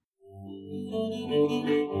길벗의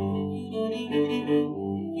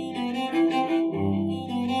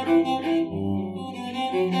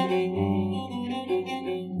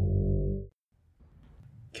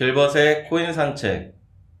코인 산책.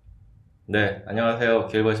 네, 안녕하세요.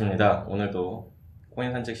 길벗입니다. 오늘도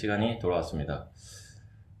코인 산책 시간이 돌아왔습니다.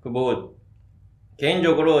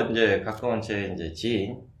 개인적으로 이제 가까운 제 이제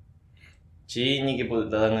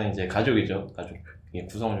지인이기보다는 이제 가족이죠. 가족.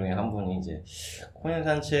 구성 중에 한 분이 이제 코인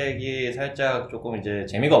산책이 살짝 조금 이제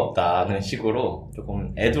재미가 없다는 식으로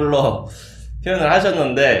조금 애둘러 표현을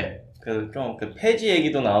하셨는데, 그 폐지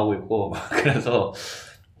얘기도 나오고 있고, 그래서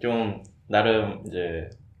좀 나름 이제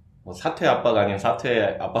사퇴 압박 아닌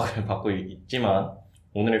사퇴 압박을 받고 있지만,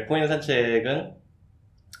 오늘의 코인 산책은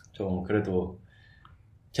좀 그래도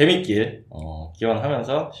재밌길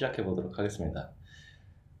기원하면서 시작해 보도록 하겠습니다.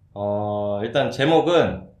 일단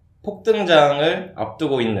제목은 폭등장을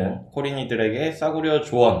앞두고 있는 코린이들에게 싸구려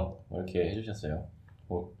조언, 이렇게 해주셨어요.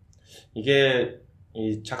 이게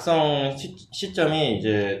이 작성 시점이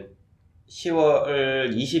이제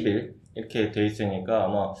 10월 20일 이렇게 돼 있으니까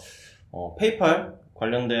아마 페이팔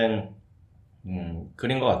관련된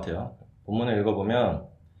글인 것 같아요. 본문을 읽어보면,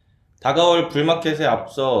 다가올 불마켓에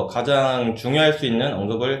앞서 가장 중요할 수 있는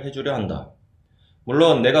언급을 해주려 한다.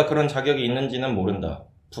 물론 내가 그런 자격이 있는지는 모른다.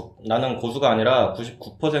 나는 고수가 아니라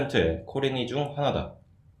 99%의 코린이 중 하나다.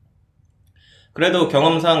 그래도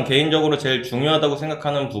경험상 개인적으로 제일 중요하다고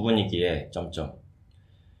생각하는 부분이기에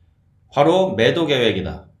바로 매도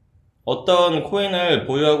계획이다. 어떤 코인을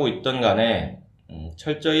보유하고 있던 간에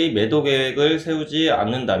철저히 매도 계획을 세우지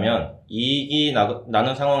않는다면 이익이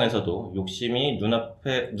나는 상황에서도 욕심이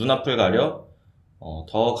눈앞을 가려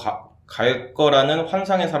더 갈 거라는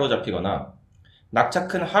환상에 사로잡히거나, 낙차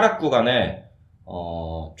큰 하락 구간에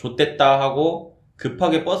좆됐다 하고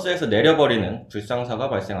급하게 버스에서 내려버리는 불상사가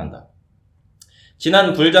발생한다.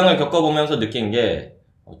 지난 불장을 겪어보면서 느낀 게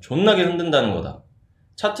존나게 흔든다는 거다.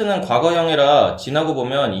 차트는 과거형이라 지나고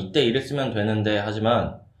보면 이때 이랬으면 되는데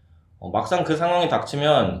하지만 막상 그 상황이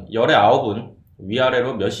닥치면 열의 9은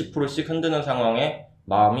위아래로 몇십 %씩 흔드는 상황에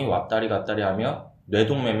마음이 왔다리 갔다리 하며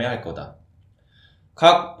뇌동매매할 거다.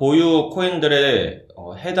 각 보유 코인들의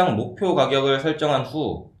해당 목표 가격을 설정한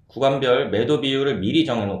후 구간별 매도 비율을 미리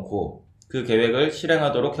정해놓고 그 계획을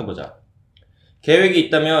실행하도록 해보자. 계획이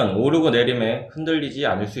있다면 오르고 내림에 흔들리지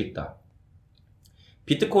않을 수 있다.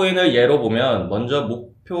 비트코인을 예로 보면 먼저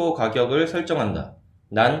목표 가격을 설정한다.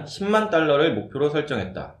 난 10만 달러를 목표로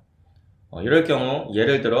설정했다. 이럴 경우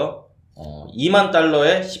예를 들어 2만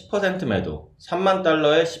달러의 10% 매도, 3만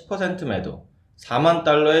달러의 10% 매도, 4만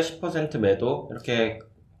달러의 10% 매도, 이렇게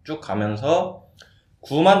쭉 가면서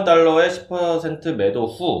 9만 달러의 10% 매도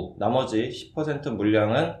후 나머지 10%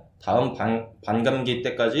 물량은 다음 반감기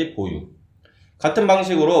때까지 보유. 같은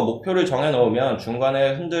방식으로 목표를 정해놓으면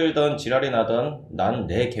중간에 흔들던 지랄이 나던 난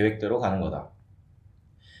내 계획대로 가는 거다.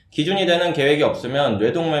 기준이 되는 계획이 없으면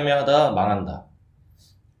뇌동매매하다 망한다.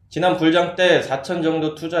 지난 불장 때 4천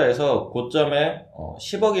정도 투자해서 고점에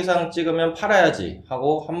 10억 이상 찍으면 팔아야지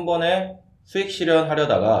하고 한 번에 수익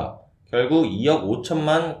실현하려다가 결국 2억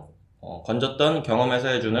 5천만 건졌던 경험에서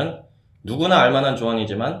해주는 누구나 알만한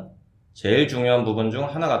조언이지만 제일 중요한 부분 중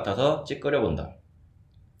하나 같아서 찌끄려본다.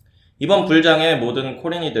 이번 불장에 모든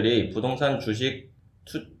코린이들이 부동산 주식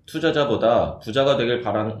투자자보다 부자가 되길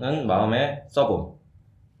바라는 마음에 써봄.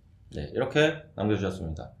 네, 이렇게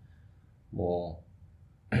남겨주셨습니다.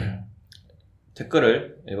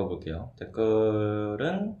 댓글을 읽어볼게요.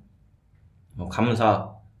 댓글은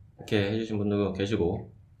감사 이렇게 해주신 분도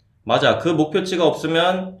계시고, 맞아, 그 목표치가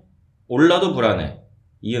없으면 올라도 불안해.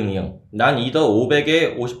 이응. 난 이더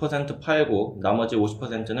 500에 50% 팔고 나머지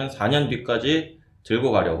 50%는 4년 뒤까지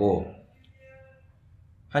들고 가려고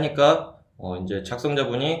하니까 이제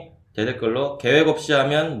작성자분이 대댓글로 계획 없이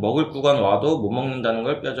하면 먹을 구간 와도 못 먹는다는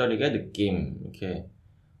걸 뼈저리게 느낌, 이렇게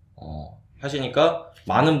하시니까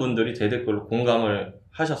많은 분들이 대댓글로 공감을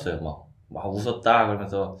하셨어요. 막 웃었다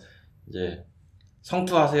그러면서 이제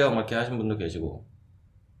성투하세요 막 이렇게 하신 분도 계시고,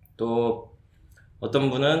 또 어떤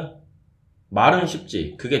분은 말은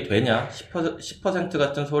쉽지 그게 되냐 10%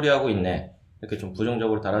 같은 소리 하고 있네 이렇게 좀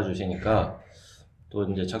부정적으로 달아주시니까 또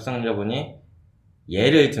이제 작성자분이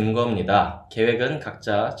예를 든 겁니다. 계획은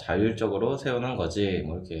각자 자율적으로 세우는 거지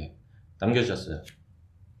이렇게 남겨주셨어요.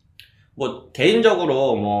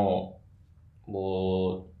 개인적으로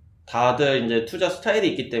다들 이제 투자 스타일이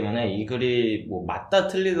있기 때문에 이 글이 맞다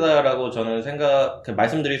틀리다라고 저는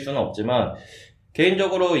말씀드릴 수는 없지만,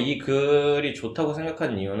 개인적으로 이 글이 좋다고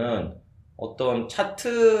생각한 이유는 어떤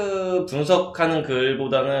차트 분석하는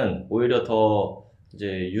글보다는 오히려 더 이제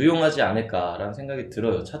유용하지 않을까라는 생각이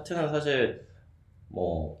들어요. 차트는 사실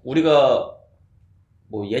우리가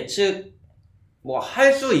예측 뭐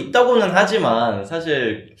할 수 있다고는 하지만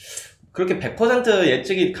사실 그렇게 100%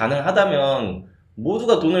 예측이 가능하다면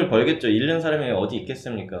모두가 돈을 벌겠죠. 잃는 사람이 어디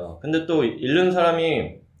있겠습니까? 근데 또 잃는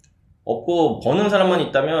사람이 없고 버는 사람만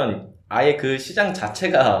있다면 아예 그 시장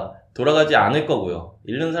자체가 돌아가지 않을 거고요.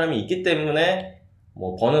 잃는 사람이 있기 때문에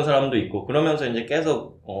뭐 버는 사람도 있고 그러면서 이제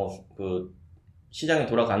계속 그 시장이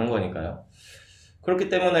돌아가는 거니까요. 그렇기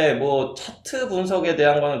때문에 뭐 차트 분석에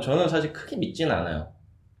대한 거는 저는 사실 크게 믿지는 않아요.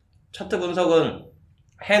 차트 분석은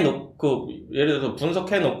해놓고 예를 들어서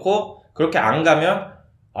분석해놓고 그렇게 안 가면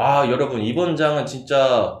여러분 이번 장은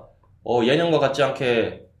진짜 예년과 같지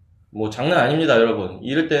않게 뭐 장난 아닙니다 여러분.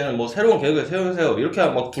 이럴 때는 뭐 새로운 계획을 세우세요 이렇게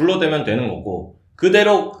막 둘러대면 되는 거고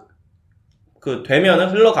그대로 그 되면은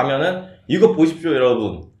흘러가면은 이거 보십시오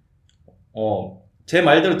여러분 제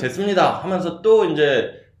말대로 됐습니다 하면서 또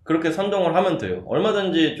이제 그렇게 선동을 하면 돼요.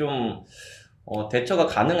 얼마든지 좀 대처가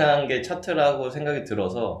가능한 게 차트라고 생각이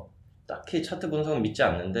들어서 딱히 차트 분석은 믿지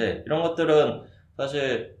않는데 이런 것들은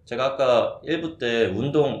사실 제가 아까 1부 때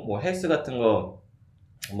운동 뭐 헬스 같은 거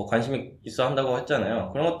뭐 관심이 있어 한다고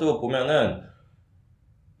했잖아요. 그런 것도 보면은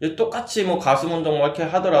똑같이 뭐 가슴 운동 뭐 이렇게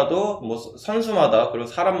하더라도 뭐 선수마다 그리고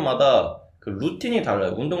사람마다 그 루틴이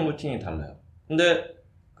달라요. 운동 루틴이 달라요. 근데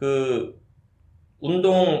그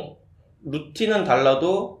운동 루틴은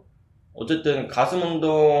달라도 어쨌든 가슴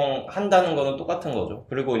운동 한다는 거는 똑같은 거죠.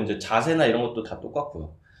 그리고 이제 자세나 이런 것도 다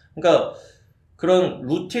똑같고요. 그러니까 그런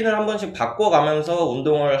루틴을 한 번씩 바꿔가면서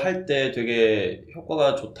운동을 할 때 되게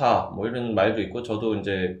효과가 좋다 뭐 이런 말도 있고 저도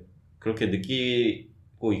이제 그렇게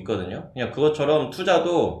느끼고 있거든요. 그냥 그것처럼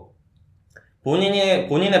투자도 본인의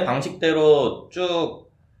방식대로 쭉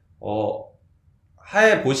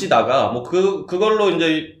해 보시다가 뭐 그걸로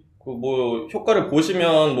이제 뭐 효과를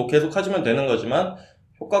보시면 뭐 계속 하시면 되는 거지만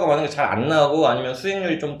효과가 만약에 잘 안 나고 아니면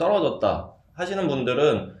수익률이 좀 떨어졌다 하시는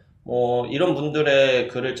분들은 뭐 이런 분들의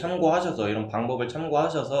글을 참고하셔서 이런 방법을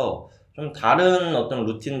참고하셔서 좀 다른 어떤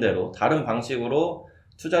루틴대로 다른 방식으로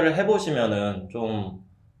투자를 해보시면은 좀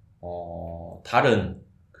다른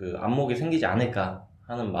그 안목이 생기지 않을까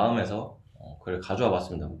하는 마음에서 글을 가져와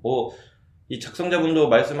봤습니다. 뭐 이 작성자분도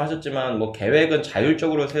말씀하셨지만 뭐 계획은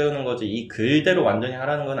자율적으로 세우는 거지 이 글대로 완전히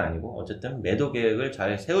하라는 건 아니고 어쨌든 매도 계획을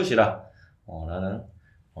잘 세우시라 라는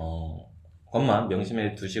것만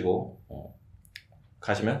명심해 두시고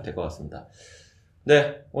가시면 될 것 같습니다.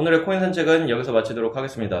 네, 오늘의 코인 산책은 여기서 마치도록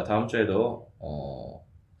하겠습니다. 다음 주에도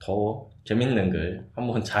더 재밌는 글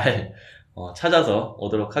한번 잘 찾아서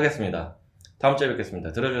오도록 하겠습니다. 다음 주에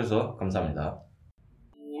뵙겠습니다. 들어주셔서 감사합니다.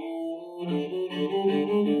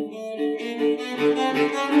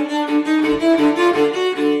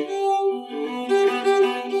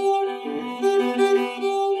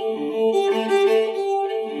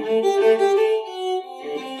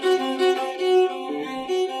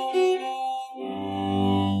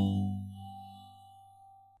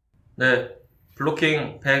 네,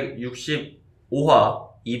 블로킹 165화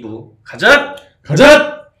 2부 가자!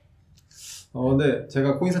 네,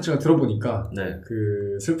 제가 코인 산책을 들어보니까 네.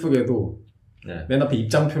 그 슬프게도 네. 맨 앞에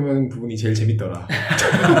입장 표명 부분이 제일 재밌더라.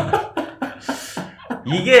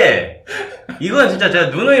 이건 진짜 제가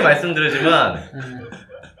누누이 말씀드리지만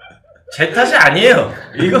제 탓이 아니에요.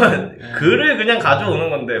 이건 글을 그냥 가져오는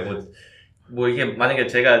건데 뭐 이게 만약에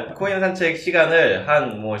제가 코인 산책 시간을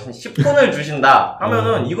한 10분을 주신다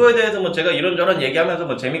하면은 이거에 대해서 뭐 제가 이런저런 얘기하면서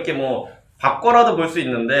뭐 재밌게 뭐 바꿔라도 볼 수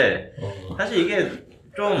있는데 사실 이게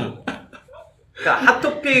좀 그러니까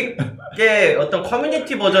핫토픽의 어떤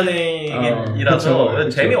커뮤니티 버전이라서 그쵸.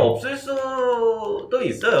 재미없을 수도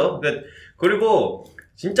있어요. 그리고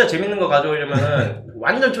진짜 재밌는 거 가져오려면은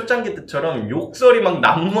완전 초창기 때처럼 욕설이 막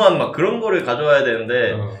난무한 막 그런 거를 가져와야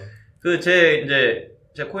되는데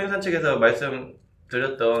제 코인 산책에서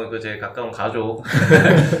말씀드렸던 제 가까운 가족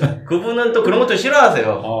그분은 또 그런 것도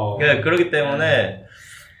싫어하세요. 그렇기 때문에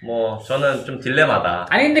뭐 저는 좀 딜레마다.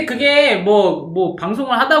 아니 근데 그게 뭐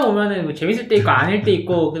방송을 하다 보면은 뭐 재밌을 때 있고 아닐 때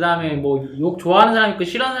있고 그다음에 뭐 욕 좋아하는 사람 있고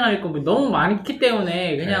싫어하는 사람 있고 뭐 너무 많기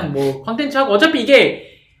때문에 그냥 뭐 컨텐츠 하고 어차피 이게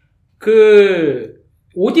그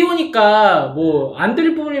오디오니까 뭐 안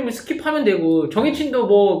들릴 부분이면 스킵하면 되고 정해친도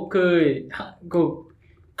뭐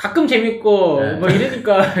가끔 재밌고 뭐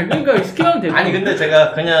이러니까 그러니까 스킵하면 되죠. 아니 근데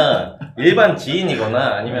제가 그냥 일반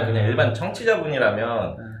지인이거나 아니면 그냥 일반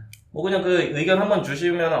청취자분이라면 뭐 그냥 그 의견 한번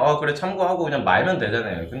주시면 그래 참고하고 그냥 말면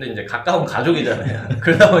되잖아요. 근데 이제 가까운 가족이잖아요.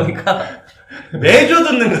 그러다 보니까 매주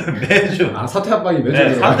듣는 거예요. 매주. 사퇴 압박이 매주.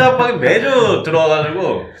 네, 사퇴 압박이 매주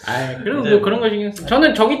들어와가지고. 그럼 뭐 그런 거 신경 써.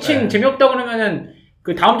 저는 정의친 재미없다 그러면은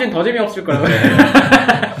그 다음 주엔 더 재미없을 거라고.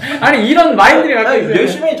 아니 이런 마인드를 갖고 있어요.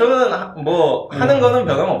 열심히 저는 뭐 하는 거는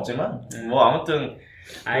변함없지만 뭐 아무튼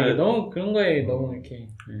이게 너무 그런 거에 너무 이렇게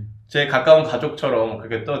제 가까운 가족처럼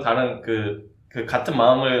그게 또 다른 그 같은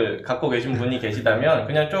마음을 갖고 계신 분이 계시다면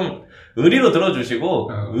그냥 좀 의리로 들어주시고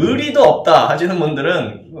의리도 없다 하시는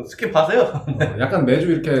분들은 스킵하세요. 약간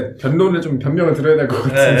매주 이렇게 변명을 들어야 될 것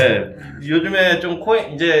네, 같은데. 네. 요즘에 좀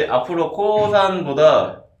이제 앞으로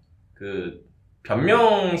코산보다 그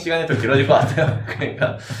변명 시간이 더 길어질 것 같아요.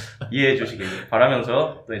 그러니까 이해해 주시길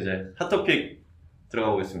바라면서 또 이제 핫토픽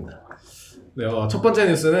들어가 보겠습니다. 네, 첫 번째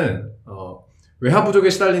뉴스는 외화 부족에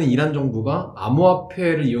시달리는 이란 정부가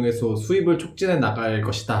암호화폐를 이용해서 수입을 촉진해 나갈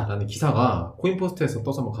것이다 라는 기사가 코인포스트에서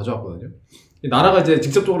떠서 한번 가져왔거든요. 나라가 이제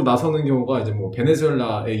직접적으로 나서는 경우가 이제 뭐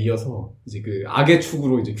베네수엘라에 이어서 이제 그 악의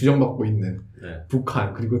축으로 이제 규정받고 있는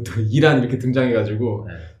북한 그리고 또 이란 이렇게 등장해가지고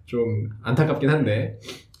좀 안타깝긴 한데,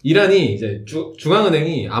 이란이 이제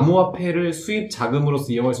중앙은행이 암호화폐를 수입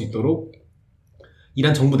자금으로서 이용할 수 있도록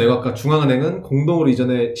이란 정부 내각과 중앙은행은 공동으로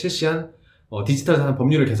이전에 실시한 디지털 자산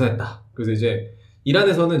법률을 개선했다. 그래서 이제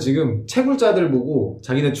이란에서는 지금 채굴자들 보고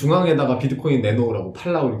자기네 중앙에다가 비트코인 내놓으라고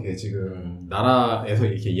팔라고 이렇게 지금 나라에서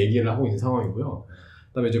이렇게 얘기를 하고 있는 상황이고요.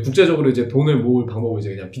 그다음에 이제 국제적으로 이제 돈을 모을 방법을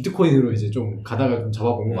이제 그냥 비트코인으로 이제 좀 가다가 좀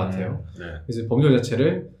잡아본 것 같아요. 그래서 법률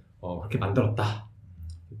자체를 그렇게 만들었다.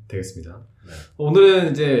 되겠습니다.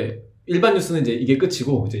 오늘은 이제 일반 뉴스는 이제 이게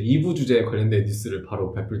끝이고 이제 2부 주제에 관련된 뉴스를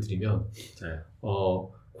바로 발표를 드리면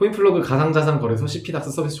코인플러그 가상자산 거래소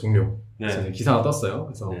CPDAX 서비스 종료. 그래서 기사가 떴어요.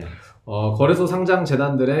 그래서 거래소 상장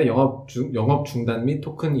재단들의 영업 중단 및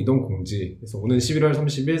토큰 이동 공지. 그래서 오는 11월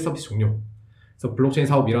 30일 서비스 종료. 그래서 블록체인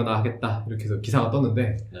사업 일어나 하겠다. 이렇게 해서 기사가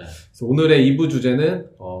떴는데, 그래서 오늘의 2부 주제는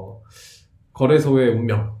거래소의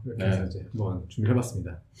운명. 이렇게 해서 이제 한번 준비를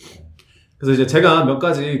해봤습니다. 그래서 이제 제가 몇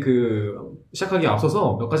가지 시작하기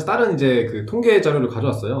앞서서 몇 가지 다른 이제 그 통계 자료를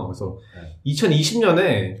가져왔어요. 그래서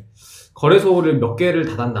 2020년에 거래소를 몇 개를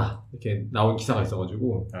닫았나 이렇게 나온 기사가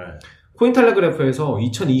있어가지고 코인텔레그래프에서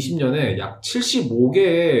 2020년에 약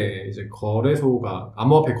 75개의 이제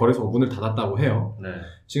암호화폐 거래소가 문을 닫았다고 해요.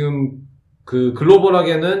 지금 그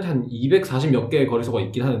글로벌하게는 한 240 몇 개의 거래소가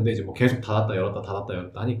있긴 하는데 이제 뭐 계속 닫았다 열었다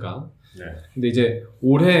하니까. 근데 이제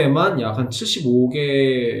올해에만 약 한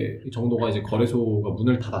 75개 정도가 이제 거래소가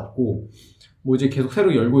문을 닫았고, 뭐 이제 계속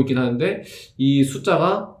새로 열고 있긴 하는데 이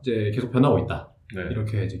숫자가 이제 계속 변하고 있다.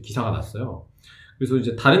 이렇게 이제 기사가 났어요. 그래서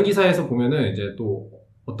이제 다른 기사에서 보면은 이제 또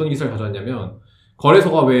어떤 기사를 가져왔냐면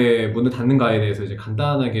거래소가 왜 문을 닫는가에 대해서 이제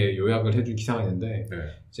간단하게 요약을 해준 기사가 있는데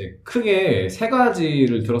이제 크게 세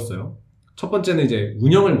가지를 들었어요. 첫 번째는 이제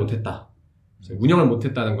운영을 못했다. 운영을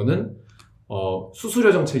못했다는 거는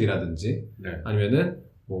수수료 정책이라든지 아니면은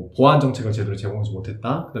뭐 보안 정책을 제대로 제공하지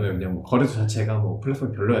못했다. 그다음에 그냥 뭐 거래소 자체가 뭐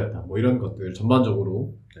플랫폼이 별로였다. 뭐 이런 것들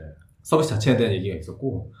전반적으로 서비스 자체에 대한 얘기가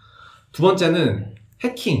있었고, 두 번째는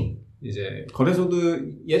해킹. 이제 거래소도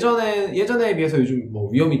예전에 비해서 요즘 뭐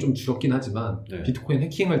위험이 좀 줄었긴 하지만 비트코인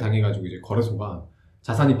해킹을 당해가지고 이제 거래소가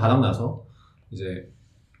자산이 바닥나서 이제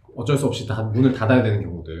어쩔 수 없이 다 문을 닫아야 되는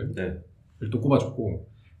경우들을 또 꼽아줬고,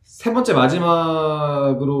 세 번째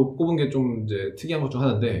마지막으로 꼽은 게 좀 이제 특이한 것 중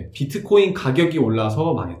하나인데 비트코인 가격이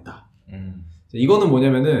올라서 망했다. 이거는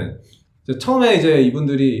뭐냐면은 이제 처음에 이제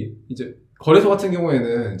이분들이 이제 거래소 같은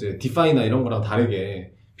경우에는 이제 디파이나 이런 거랑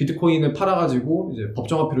다르게 비트코인을 팔아가지고 이제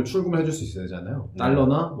법정화폐로 출금을 해줄 수 있어야 되잖아요.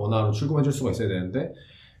 달러나 원화로 출금해줄 수가 있어야 되는데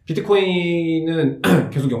비트코인은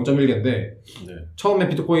계속 0.1개인데 처음에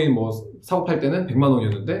비트코인 뭐 사고 팔 때는 100만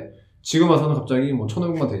원이었는데 지금 와서는 갑자기 뭐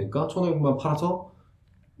 1,500만 되니까 1,500만 팔아서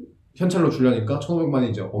현찰로 주려니까 1,500만이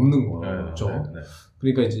이제 없는 거죠.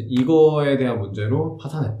 그러니까 이제 이거에 대한 문제로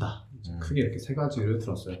파산했다. 크게 이렇게 세 가지를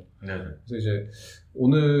들었어요. 그래서 이제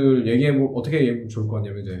오늘 어떻게 얘기하면 좋을 것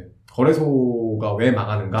같냐면 이제 거래소가 왜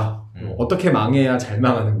망하는가, 어떻게 망해야 잘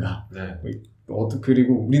망하는가,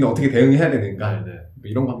 그리고 우리는 어떻게 대응해야 되는가,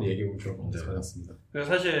 이런 거 한번 얘기해보면 좋을 것 같습니다.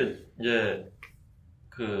 그래서 사실 이제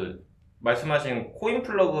말씀하신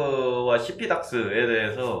코인플러그와 CPDAX에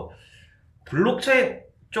대해서 블록체인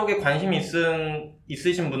쪽에 관심이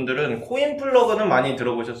있으신 분들은 코인플러그는 많이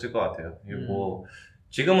들어보셨을 것 같아요. 뭐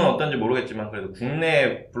지금은 어떤지 모르겠지만 그래도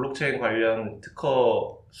국내 블록체인 관련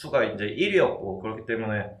특허 수가 이제 1위였고 그렇기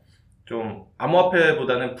때문에 좀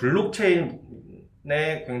암호화폐보다는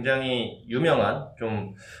블록체인에 굉장히 유명한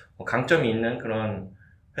좀 강점이 있는 그런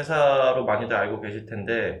회사로 많이들 알고 계실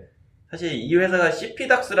텐데, 사실 이 회사가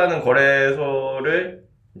CPDAX라는 거래소를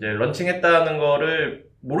이제 런칭했다는 거를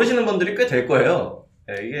모르시는 분들이 꽤 될 거예요.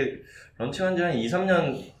 이게 런칭한 지 한 2,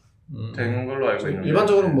 3년 된 걸로 알고 있는데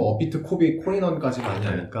일반적으로 뭐 업비트, 코비, 코인원까지 많이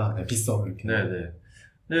하니까 빗썸 이렇게.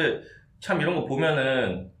 근데 참 이런 거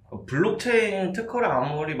보면은 블록체인 특허를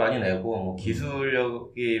아무리 많이 내고 뭐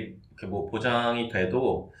기술력이 이렇게 뭐 보장이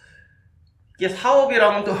돼도 이게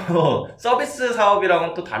사업이랑은 또 서비스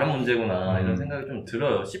사업이랑은 또 다른 문제구나 이런 생각이 좀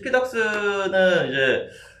들어요. CPDAX는 이제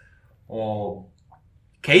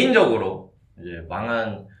개인적으로 이제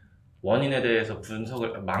망한 원인에 대해서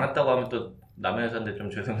분석을, 망했다고 하면 또 남의 회사인데 좀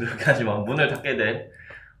죄송스럽게 하지만 문을 닫게 된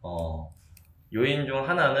요인 중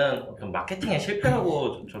하나는 어떤 마케팅의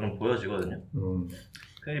실패라고 저는 보여지거든요.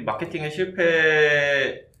 그 마케팅의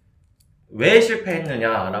실패, 왜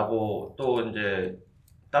실패했느냐라고 또 이제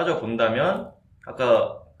따져본다면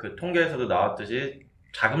아까 그 통계에서도 나왔듯이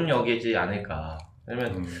자금력이지 않을까.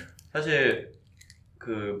 왜냐면 사실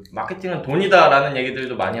그 마케팅은 돈이다라는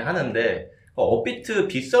얘기들도 많이 하는데 업비트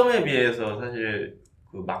빗썸에 비해서 사실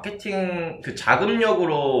그 마케팅 그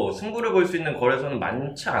자금력으로 승부를 볼 수 있는 거래소는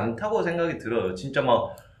많지 않다고 생각이 들어요. 진짜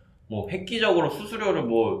막 뭐 획기적으로 수수료를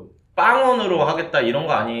뭐 0원으로 하겠다 이런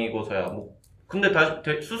거 아니고서야 뭐 근데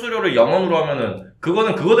다시 수수료를 0원으로 하면은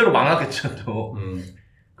그거는 그거대로 망하겠죠 또.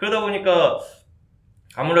 그러다 보니까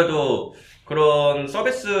아무래도 그런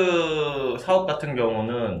서비스 사업 같은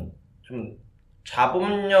경우는 좀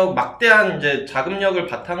자본력, 막대한 이제 자금력을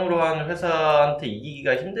바탕으로 한 회사한테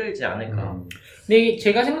이기기가 힘들지 않을까. 근데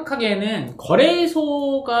제가 생각하기에는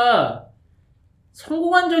거래소가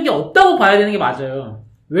성공한 적이 없다고 봐야 되는 게 맞아요.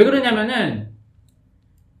 왜 그러냐면은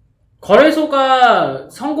거래소가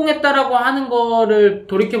성공했다라고 하는 거를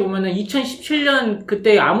돌이켜보면은 2017년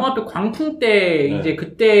그때 암호화폐 광풍 때 이제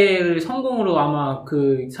그때를 성공으로 아마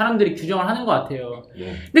그 사람들이 규정을 하는 것 같아요.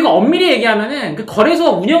 근데 그 엄밀히 얘기하면은 그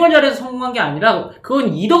거래소가 운영을 잘해서 성공한 게 아니라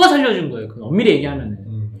그건 이더가 살려준 거예요. 그 엄밀히 얘기하면은.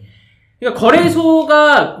 그러니까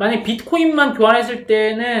거래소가 만약 비트코인만 교환했을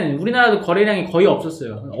때는 우리나라도 거래량이 거의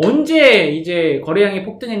없었어요. 언제 이제 거래량이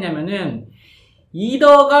폭등했냐면은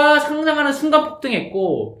이더가 상장하는 순간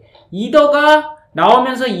폭등했고 이더가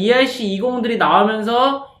나오면서 ERC20들이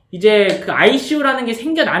나오면서 이제 그 ICO라는 게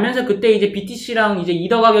생겨나면서 그때 이제 BTC랑 이제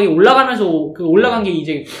이더 가격이 올라가면서 그 올라간 게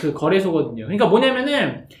이제 그 거래소거든요. 그러니까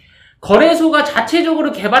뭐냐면은 거래소가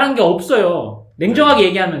자체적으로 개발한 게 없어요. 냉정하게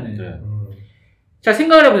얘기하면은. 자,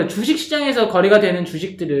 생각을 해보세요. 주식시장에서 거래가 되는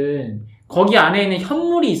주식들은 거기 안에 있는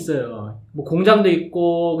현물이 있어요. 뭐 공장도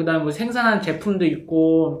있고, 그 다음에 뭐 생산하는 제품도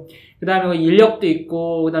있고, 그 다음에 뭐 인력도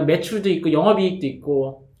있고, 그 다음에 매출도 있고, 영업이익도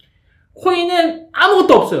있고. 코인은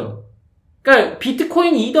아무것도 없어요. 그러니까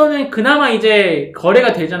비트코인 이더는 그나마 이제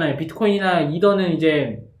거래가 되잖아요. 비트코인이나 이더는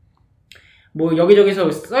이제 뭐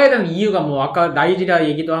여기저기서 써야 되는 이유가 뭐 아까 나이지리아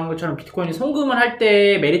얘기도 한 것처럼 비트코인이 송금을 할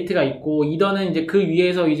때 메리트가 있고 이더는 이제 그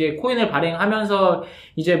위에서 이제 코인을 발행하면서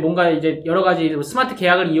이제 뭔가 이제 여러 가지 스마트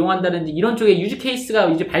계약을 이용한다든지 이런 쪽에 유즈 케이스가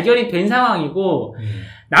이제 발견이 된 상황이고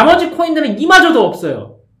나머지 코인들은 이마저도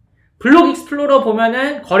없어요. 블록 익스플로러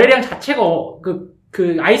보면은 거래량 자체가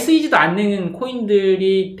쓰이지도 않는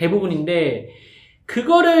코인들이 대부분인데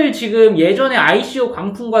그거를 지금 예전에 ICO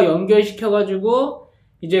광풍과 연결시켜가지고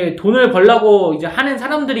이제 돈을 벌려고 이제 하는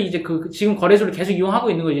사람들이 이제 지금 거래소를 계속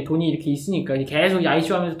이용하고 있는 거예요. 이제 돈이 이렇게 있으니까 이제 계속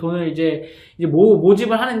ICO 하면서 돈을 이제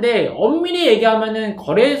모집을 하는데 엄밀히 얘기하면은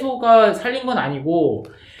거래소가 살린 건 아니고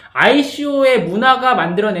ICO의 문화가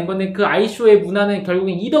만들어낸 건데 그 ICO의 문화는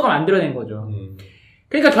결국엔 이더가 만들어낸 거죠.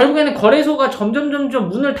 그러니까 결국에는 거래소가 점점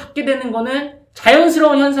문을 닫게 되는 거는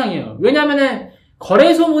자연스러운 현상이에요. 왜냐면은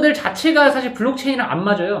거래소 모델 자체가 사실 블록체인이랑 안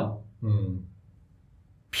맞아요.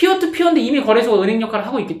 피어투피어인데 이미 거래소가 은행 역할을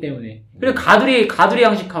하고 있기 때문에. 그리고 가두리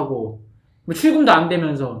양식하고, 뭐 출금도 안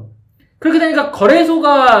되면서. 그렇게 되니까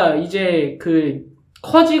거래소가 이제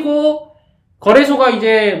커지고, 거래소가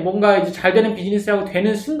이제 뭔가 이제 잘 되는 비즈니스라고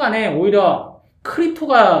되는 순간에 오히려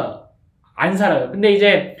크립토가 안 살아요. 근데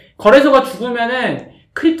이제 거래소가 죽으면은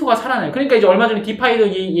크립토가 살아나요. 그러니까 이제 얼마 전에 디파이도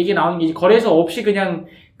얘기 나오는 게 이제 거래소 없이 그냥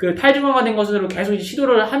탈중앙화 된 것으로 계속 이제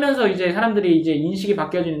시도를 하면서 이제 사람들이 이제 인식이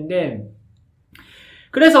바뀌어지는데,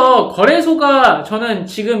 그래서 거래소가 저는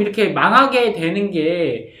지금 이렇게 망하게 되는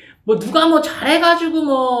게 뭐 누가 뭐 잘해가지고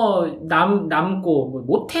뭐 남고 뭐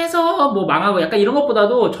못해서 뭐 망하고 약간 이런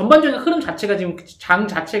것보다도 전반적인 흐름 자체가 지금 장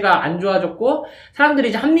자체가 안 좋아졌고 사람들이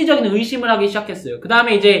이제 합리적인 의심을 하기 시작했어요. 그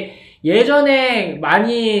다음에 이제 예전에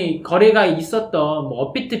많이 거래가 있었던 뭐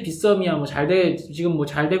업비트 빗썸이야 뭐 지금 뭐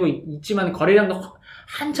잘 되고 있지만 거래량도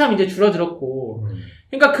한참 이제 줄어들었고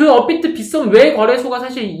그러니까 그 업비트 빗썸 외 거래소가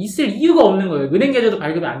사실 있을 이유가 없는 거예요. 은행 계좌도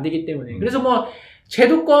발급이 안 되기 때문에. 그래서 뭐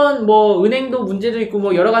제도권 뭐 은행도 문제도 있고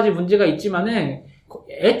뭐 여러 가지 문제가 있지만은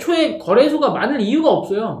애초에 거래소가 많을 이유가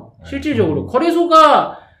없어요. 실질적으로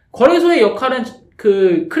거래소의 역할은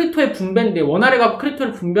크립토의 분배인데 원화를 갖고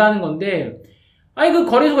크립토를 분배하는 건데 아니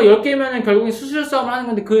거래소가 10개면은 결국엔 수수료 싸움을 하는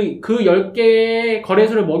건데 그 10개의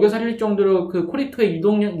거래소를 먹여 살릴 정도로 크립토의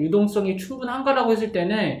유동성이 충분한가라고 했을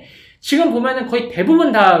때는 지금 보면은 거의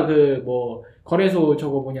대부분 다 거래소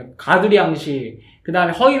가두리 양식, 그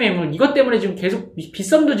다음에 허위 매물, 이것 때문에 지금 계속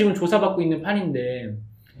빗썸도 지금 조사받고 있는 판인데,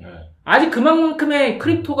 아직 그만큼의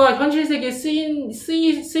크립토가 현실 세계에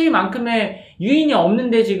쓰일 만큼의 유인이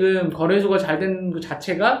없는데 지금 거래소가 잘 되는 것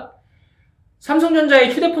자체가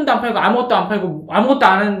삼성전자의 휴대폰도 안 팔고 아무것도 안 팔고 아무것도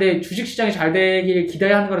안 하는데 주식시장이 잘 되길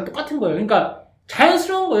기대하는 거랑 똑같은 거예요. 그러니까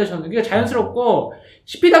자연스러운 거예요, 저는. 그러니까 자연스럽고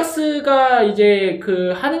CPDAX가 이제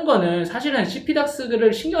하는 거는 사실은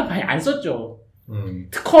CPDAX를 신경을 많이 안 썼죠.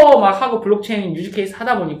 특허 막 하고 블록체인 유즈케이스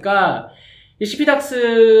하다 보니까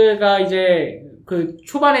CPDAX가 이제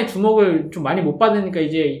초반에 주목을 좀 많이 못 받으니까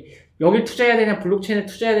이제 여길 투자해야 되냐 블록체인에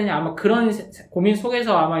투자해야 되냐 아마 그런 고민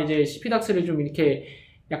속에서 아마 이제 CPDAX를 좀 이렇게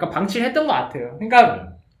약간 방치를 했던 것 같아요.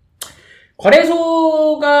 그러니까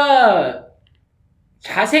거래소가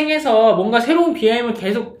자생해서 뭔가 새로운 BM을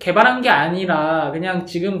계속 개발한 게 아니라 그냥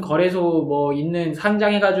지금 거래소 뭐 있는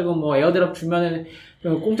상장해가지고 뭐 에어드롭 주면은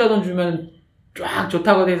공짜 돈 주면 쫙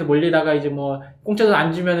좋다고 해서 몰리다가 이제 뭐 공짜 돈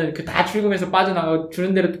안 주면은 다 출금해서 빠져나가고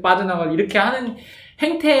주는 대로 또 빠져나가고 이렇게 하는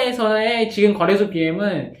행태에서의 지금 거래소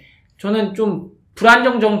BM은 저는 좀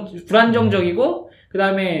불안정적이고 그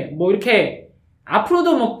다음에 뭐 이렇게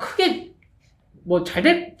앞으로도 뭐 크게 뭐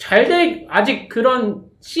아직 그런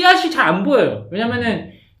씨앗이 잘 안 보여요.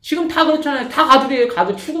 왜냐면은 지금 다 그렇잖아요. 다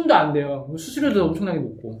가도 출금도 안 돼요. 수수료도 엄청나게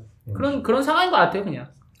높고. 그런 상황인 것 같아요, 그냥.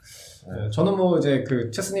 저는 뭐 이제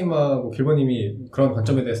체스님하고 길버님이 그런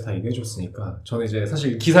관점에 대해서 다 얘기해 줬으니까 저는 이제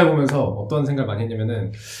사실 기사를 보면서 어떤 생각을 많이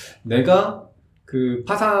했냐면은 내가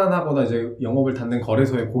파산하거나 이제 영업을 닫는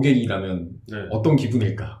거래소의 고객이라면 어떤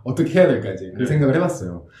기분일까? 어떻게 해야 될까? 이제 그 생각을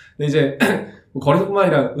해봤어요. 근데 이제 뭐 거래소뿐만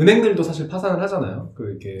아니라 은행들도 사실 파산을 하잖아요.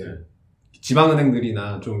 이렇게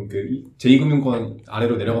지방은행들이나 좀 제2금융권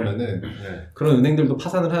아래로 내려가면은 그런 은행들도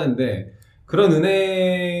파산을 하는데 그런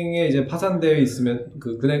은행에 이제 파산되어 있으면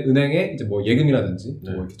은행에 이제 뭐 예금이라든지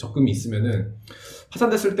뭐 이렇게 적금이 있으면은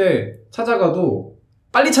파산됐을 때 찾아가도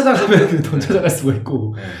빨리 찾아가면 돈 찾아갈 수가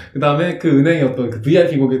있고 그 다음에 은행의 어떤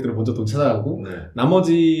VIP 고객들은 먼저 돈 찾아가고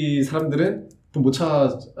나머지 사람들은 돈 못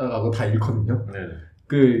찾아가고 다 잃거든요.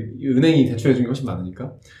 은행이 대출해준 게 훨씬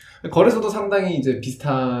많으니까. 거래소도 상당히 이제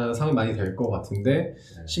비슷한 상황이 많이 될 것 같은데,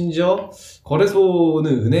 심지어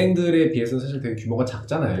거래소는 은행들에 비해서는 사실 되게 규모가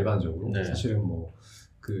작잖아요, 일반적으로. 사실은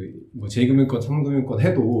제2금융권, 3금융권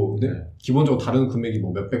해도, 기본적으로 다른 금액이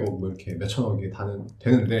뭐 몇백억, 뭐 이렇게 몇천억이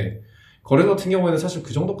되는데, 거래소 같은 경우에는 사실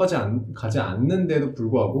그 정도까지 가지 않는데도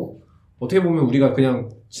불구하고, 어떻게 보면 우리가 그냥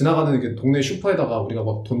지나가는 동네 슈퍼에다가 우리가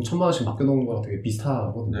막 돈 1,000만 원씩 맡겨놓는 거랑 되게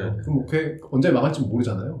비슷하거든요. 그럼 뭐 그게 언제 망할지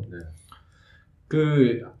모르잖아요.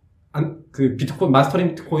 비트코인, 마스터링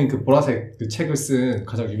비트코인 보라색 책을 쓴,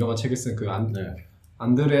 가장 유명한 책을 쓴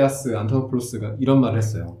안드레아스 안토노플로스가 이런 말을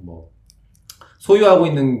했어요.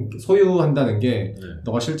 소유한다는 게,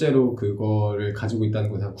 너가 실제로 그거를 가지고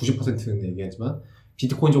있다는 것에 한 90%는 얘기하지만,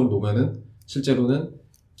 비트코인 쪽으로 놓으면은, 실제로는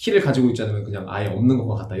키를 가지고 있지 않으면 그냥 아예 없는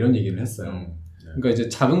것과 같다. 이런 얘기를 했어요. 그러니까 이제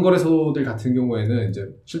작은 거래소들 같은 경우에는 이제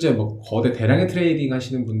실제 거대 대량의 트레이딩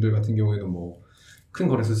하시는 분들 같은 경우에는 큰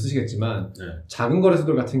거래소 쓰시겠지만 작은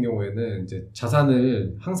거래소들 같은 경우에는 이제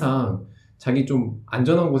자산을 항상 자기 좀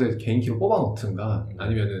안전한 곳에 개인키로 뽑아 놓든가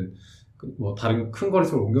아니면은 다른 큰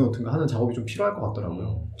거래소를 옮겨 놓든가 하는 작업이 좀 필요할 것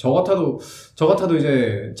같더라고요. 저 같아도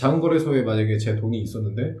이제 작은 거래소에 만약에 제 돈이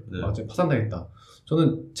있었는데 이제 파산당했다.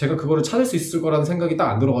 저는 제가 그거를 찾을 수 있을 거라는 생각이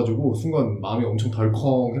딱 안 들어가지고 순간 마음이 엄청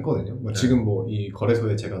덜컹했거든요. 지금 이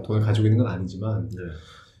거래소에 제가 돈을 가지고 있는 건 아니지만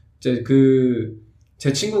이제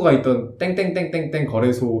제 친구가 있던 땡땡땡땡땡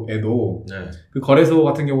거래소에도 그 거래소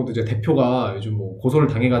같은 경우도 이제 대표가 요즘 고소를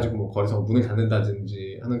당해가지고 거래소가 문을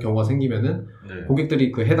닫는다든지 하는 경우가 생기면은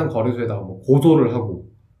고객들이 해당 거래소에다가 고소를 하고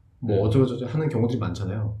어쩌고저쩌고 하는 경우들이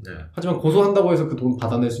많잖아요. 하지만 고소한다고 해서 그 돈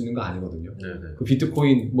받아낼 수 있는 거 아니거든요. 그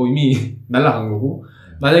비트코인 이미 날라간 거고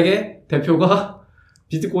만약에 대표가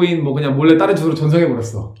비트코인 그냥 몰래 다른 주소로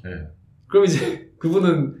전송해버렸어. 그럼 이제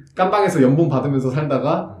그분은 깜방에서 연봉 받으면서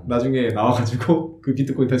살다가 나중에 나와가지고 그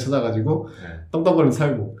비트코인 되찾아가지고 떡떡거리면서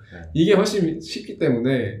살고 이게 훨씬 쉽기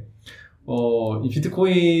때문에 이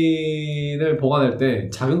비트코인을 보관할 때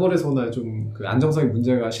작은 거래소나 좀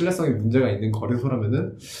신뢰성이 문제가 있는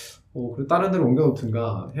거래소라면은 그리고 다른 데로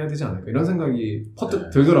옮겨놓든가 해야 되지 않을까 이런 생각이 퍼뜩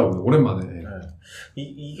들더라고요. 오랜만에.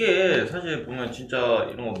 이게 사실 보면 진짜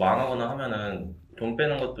이런 거 망하거나 하면은 돈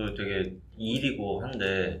빼는 것도 되게 일이고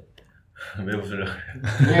한데 왜 웃으려고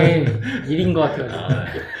그래요? 일인 것 같아요.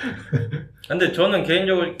 근데 저는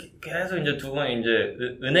개인적으로 계속 이제 두 분 이제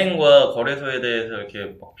은행과 거래소에 대해서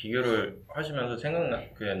이렇게 비교를 하시면서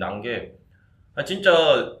생각난 게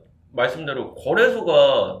진짜 말씀대로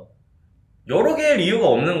거래소가 여러 개의 이유가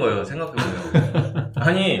없는 거예요. 생각해보면.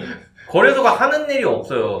 아니 거래소가 하는 일이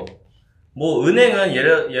없어요. 은행은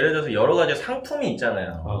예를 들어서 여러 가지 상품이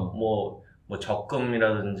있잖아요.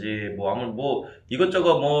 적금이라든지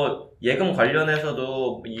이것저것 예금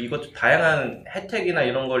관련해서도 다양한 혜택이나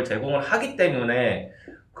이런 걸 제공을 하기 때문에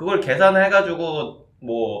그걸 계산을 해가지고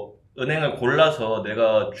은행을 골라서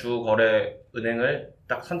내가 주 거래 은행을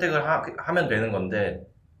딱 선택을 하면 되는 건데,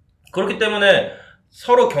 그렇기 때문에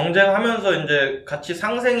서로 경쟁하면서 이제 같이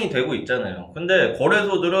상생이 되고 있잖아요. 근데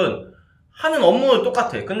거래소들은 하는 업무는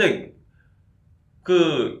똑같아. 근데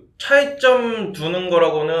그 차이점 두는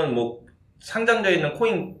거라고는 뭐 상장되어 있는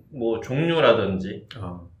코인 뭐 종류라든지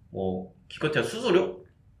뭐 기껏해야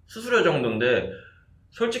수수료 정도인데,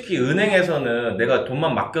 솔직히 은행에서는 내가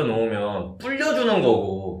돈만 맡겨 놓으면 불려주는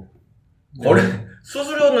거고,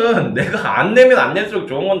 수수료는 내가 안 내면 안 낼수록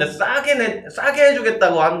좋은 건데 싸게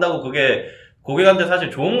해주겠다고 한다고 그게 고객한테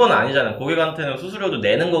사실 좋은 건 아니잖아요. 고객한테는 수수료도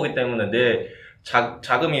내는 거기 때문에 내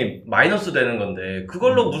자금이 마이너스 되는 건데,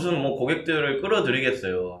 그걸로 무슨 뭐 고객들을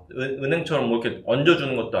끌어들이겠어요. 은행처럼 뭐 이렇게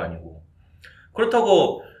얹어주는 것도 아니고.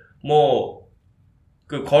 그렇다고 뭐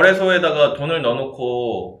그 거래소에다가 돈을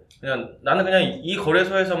넣어놓고 그냥 나는 그냥 이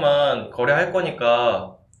거래소에서만 거래할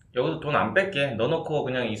거니까 여기서 돈 안 뺄게, 넣어놓고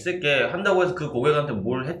그냥 있을게 한다고 해서 그 고객한테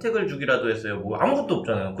뭘 혜택을 주기라도 했어요. 뭐 아무것도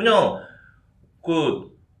없잖아요. 그냥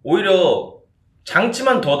오히려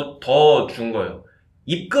장치만 더 준 거예요.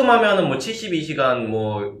 입금하면은 뭐 72시간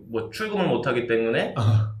뭐 출금을 못 하기 때문에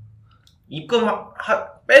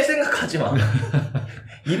뺄 생각하지 마.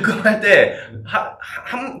 입금할 때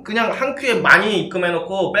그냥 한 큐에 많이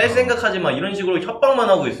입금해놓고 뺄 생각하지 마, 이런 식으로 협박만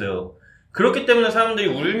하고 있어요. 그렇기 때문에 사람들이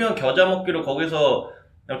울며 겨자 먹기로 거기서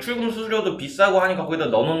출금 수수료도 비싸고 하니까 거기다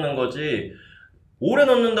넣어놓는 거지, 오래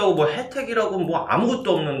넣는다고 뭐 혜택이라고 뭐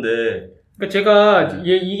아무것도 없는데. 그러니까 제가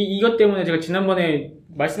이것 때문에 제가 지난번에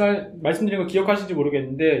말씀드린 거 기억하실지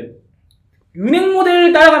모르겠는데, 은행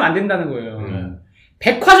모델을 따라가면 안 된다는 거예요.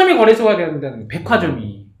 백화점이 거래소가 돼야 된다는 거예요.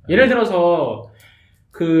 백화점이. 예를 들어서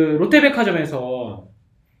그 롯데백화점에서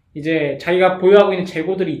이제 자기가 보유하고 있는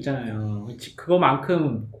재고들이 있잖아요.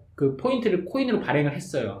 그거만큼 그 포인트를 코인으로 발행을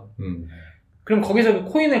했어요. 그럼 거기서 그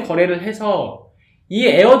코인을 거래를 해서 이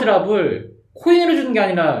에어드랍을 코인으로 주는 게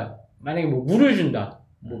아니라 만약에 뭐 물을 준다,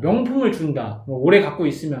 뭐 명품을 준다, 뭐 오래 갖고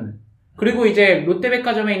있으면, 그리고 이제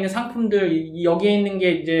롯데백화점에 있는 상품들, 여기에 있는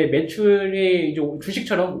게 이제 매출이 이제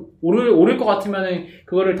주식처럼 오를 것 같으면은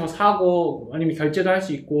그거를 더 사고 아니면 결제도 할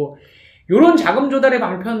수 있고, 요런 자금 조달의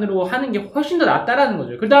방편으로 하는 게 훨씬 더 낫다라는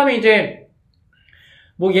거죠. 그 다음에 이제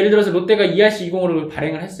뭐 예를 들어서 롯데가 ERC20을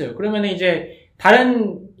발행을 했어요. 그러면은 이제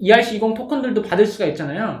다른 ERC20 토큰들도 받을 수가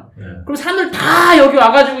있잖아요. 그럼 사람들 다 여기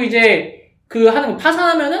와가지고 이제 그 하는 거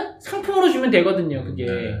파산하면은 상품으로 주면 되거든요, 그게.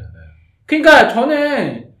 그러니까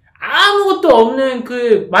저는 아무것도 없는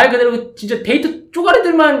그 말 그대로 진짜 데이터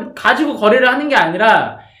쪼가리들만 가지고 거래를 하는 게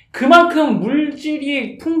아니라, 그만큼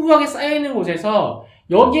물질이 풍부하게 쌓여있는 곳에서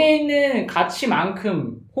여기에 있는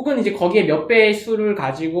가치만큼, 혹은 이제 거기에 몇 배의 수를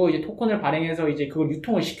가지고 이제 토큰을 발행해서 이제 그걸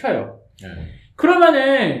유통을 시켜요.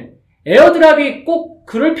 그러면은 에어드랍이 꼭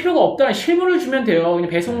그럴 필요가 없다는, 실물을 주면 돼요. 그냥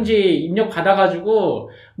배송지 입력 받아가지고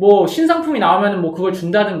뭐 신상품이 나오면은 뭐 그걸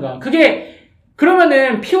준다든가. 그게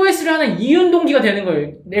그러면은 POS를 하는 이윤동기가 되는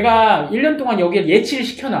거예요. 내가 1년 동안 여기에 예치를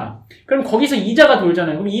시켜놔. 그럼 거기서 이자가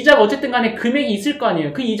돌잖아요. 그럼 이자가 어쨌든 간에 금액이 있을 거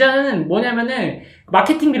아니에요. 그 이자는 뭐냐면은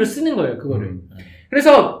마케팅비로 쓰는 거예요, 그거를.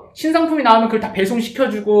 그래서 신상품이 나오면 그걸 다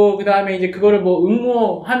배송시켜주고, 그 다음에 이제 그거를 뭐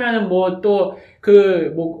응모하면은 뭐 또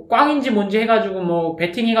뭐 꽝인지 뭔지 해가지고 뭐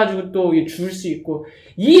베팅해가지고 또 줄 수 있고,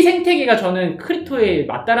 이 생태계가 저는 크립토에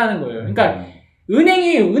맞다라는 거예요. 그러니까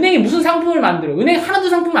은행이 무슨 상품을 만들어? 은행 하나도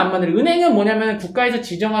상품을 안 만들어. 은행은 뭐냐면 국가에서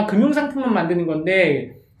지정한 금융상품만 만드는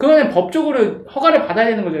건데, 그거는 법적으로 허가를 받아야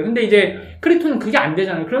되는 거죠. 근데 이제 크립토는 그게 안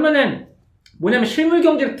되잖아요. 그러면은 뭐냐면 실물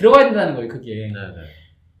경제로 들어가야 된다는 거예요, 그게.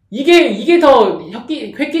 이게 더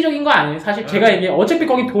획기적인 거 아니에요? 사실 제가 이게 어차피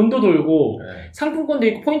거기 돈도 돌고 상품권도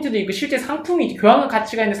있고 포인트도 있고 실제 상품이 교환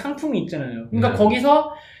가치가 있는 상품이 있잖아요. 그러니까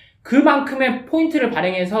거기서 그만큼의 포인트를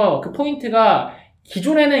발행해서 그 포인트가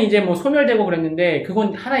기존에는 이제 뭐 소멸되고 그랬는데,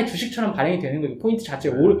 그건 하나의 주식처럼 발행이 되는 거예요. 포인트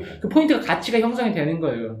자체가 그 포인트가 가치가 형성이 되는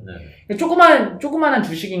거예요. 조그만한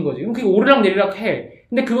주식인 거지. 그럼 그게 오르락 내리락 해.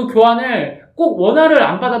 근데 그거 교환을 꼭 원화를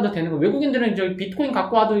안 받아도 되는 거예요. 외국인들은 저기 비트코인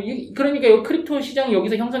갖고 와도, 그러니까 이 크립토 시장이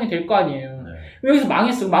여기서 형성이 될 거 아니에요. 여기서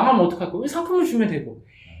망했어. 망하면 어떡할 거야? 상품을 주면 되고.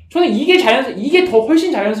 저는 이게 더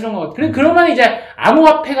훨씬 자연스러운 것 같아요. 그러면 이제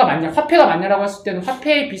암호화폐가 맞냐, 화폐가 맞냐라고 했을 때는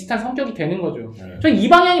화폐에 비슷한 성격이 되는 거죠. 저는 이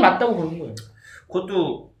방향이 맞다고 보는 거예요.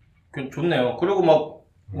 그것도 좋네요. 그리고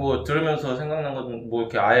뭐 들으면서 생각난 건 뭐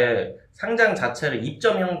이렇게 아예 상장 자체를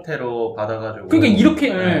입점 형태로 받아가지고. 그러니까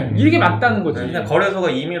이렇게 맞다는 거지. 그냥 거래소가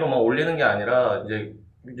임의로 막 올리는 게 아니라 이제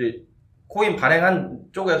코인 발행한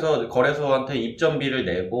쪽에서 거래소한테 입점비를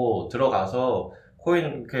내고 들어가서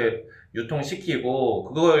코인 이렇게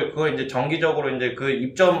유통시키고, 그걸 이제 정기적으로 이제 그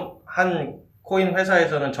입점한 코인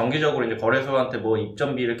회사에서는 정기적으로 이제 거래소한테 뭐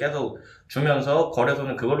입점비를 계속 주면서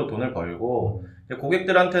거래소는 그걸로 돈을 벌고 이제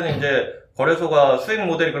고객들한테는 이제 거래소가 수익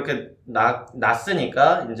모델이 그렇게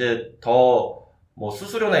낮으니까 이제 더 뭐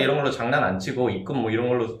수수료나 이런 걸로 장난 안 치고 입금 뭐 이런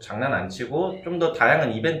걸로 장난 안 치고 좀 더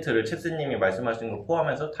다양한 이벤트를 챗스님이 말씀하신 걸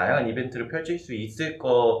포함해서 다양한 이벤트를 펼칠 수 있을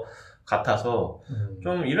것 같아서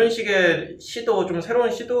좀 이런 식의 시도, 좀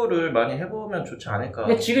새로운 시도를 많이 해보면 좋지 않을까.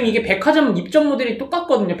 근데 지금 이게 백화점 입점 모델이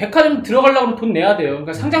똑같거든요. 백화점 들어가려고 하면 돈 내야 돼요.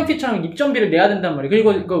 그러니까 상장피처럼 입점비를 내야 된단 말이에요.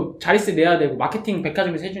 그리고 이거 자릿세 내야 되고 마케팅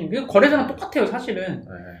백화점에서 해주는 게 거래소랑 똑같아요, 사실은.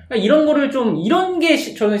 그러니까 이런 거를 좀 이런 게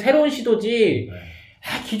저는 새로운 시도지.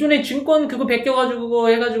 기존에 증권 그거 베껴가지고 그거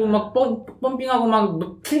해가지고 막 펌핑하고 막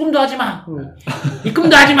출금도 하지 마,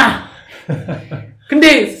 입금도 하지 마.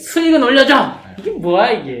 근데 수익은 올려줘. 이게 뭐야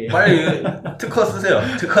이게? 빨리 특허 쓰세요.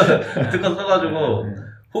 특허 써가지고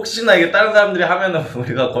혹시나 이게 다른 사람들이 하면은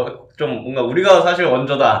우리가 좀 뭔가 우리가 사실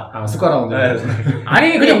원조다. 숟가락 원조. 네.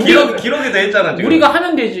 아니 그냥 기록이 돼 있잖아. 지금. 우리가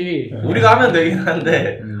하면 되지. 우리가 하면 되긴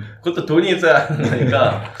한데 그것도 돈이 있어야 하는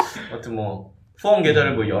거니까. 아무튼 뭐 후원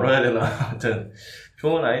계좌를 뭐 열어야 되나. 아무튼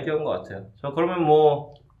좋은 아이디어인 것 같아요. 자 그러면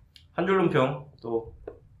뭐 한 줄 논평 또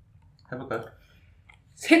해볼까요?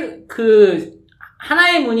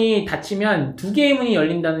 하나의 문이 닫히면 두 개의 문이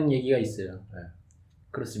열린다는 얘기가 있어요. 네.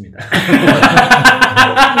 그렇습니다.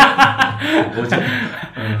 뭐지?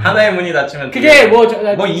 하나의 문이 닫히면 그게 뭐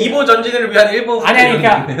 2보 전진을 위한 1보 아니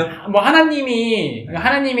그러니까 뭐 하나님이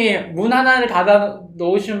문 하나를 닫아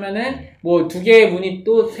놓으시면은 뭐 두 개의 문이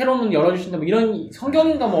또 새로운 문을 열어주신다 뭐 이런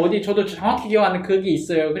성경인가 뭐 어디 저도 정확히 기억 안 나는 그게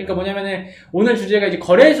있어요. 그러니까 뭐냐면은 오늘 주제가 이제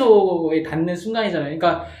거래소에 닫는 순간이잖아요.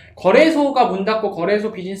 그러니까 거래소가 문 닫고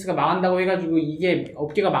거래소 비즈니스가 망한다고 해가지고 이게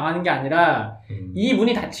업계가 망하는 게 아니라 이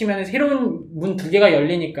문이 닫히면 새로운 문 두 개가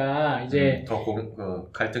열리니까 이제 더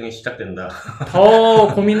갈등이 시작된다.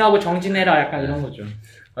 더 고민하고 정진해라 약간 이런 거죠.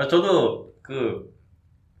 저도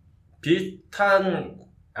비슷하진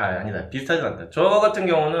않다. 저 같은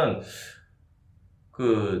경우는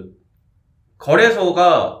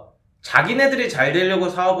거래소가 자기네들이 잘 되려고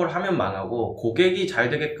사업을 하면 망하고 고객이 잘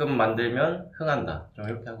되게끔 만들면 흥한다. 좀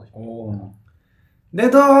이렇게 하고 싶어요. 내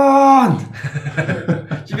돈!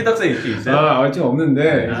 시비닥스 일주 있어요? 아직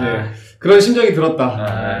없는데, 이제, 그런 심정이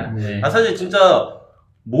들었다. 네. 사실 진짜,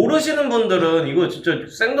 모르시는 분들은 이거 진짜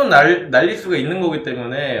생돈 날릴 수가 있는 거기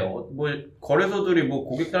때문에, 뭐, 거래소들이 뭐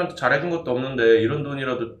고객들한테 잘해준 것도 없는데, 이런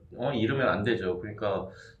돈이라도, 잃으면 안 되죠. 그러니까,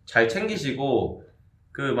 잘 챙기시고,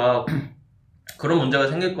 그런 문제가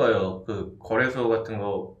생길 거예요. 거래소 같은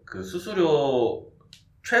거,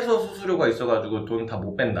 최소 수수료가 있어가지고 돈 다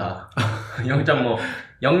못 뺀다.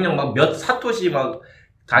 0.00 막 몇 사토시 막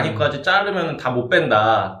단위까지 자르면 다 못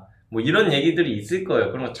뺀다. 뭐 이런 얘기들이 있을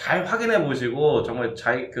거예요. 그런 거 잘 확인해 보시고 정말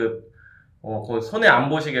거의 손해 안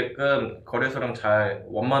보시게끔 거래소랑 잘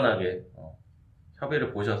원만하게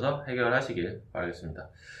협의를 보셔서 해결하시길 바라겠습니다.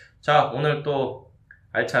 자, 오늘 또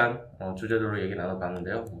알찬 주제들로 얘기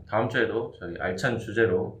나눠봤는데요. 다음 주에도 저희 알찬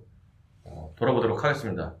주제로 돌아보도록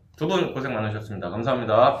하겠습니다. 두 분 고생 많으셨습니다.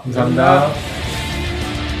 감사합니다. 감사합니다.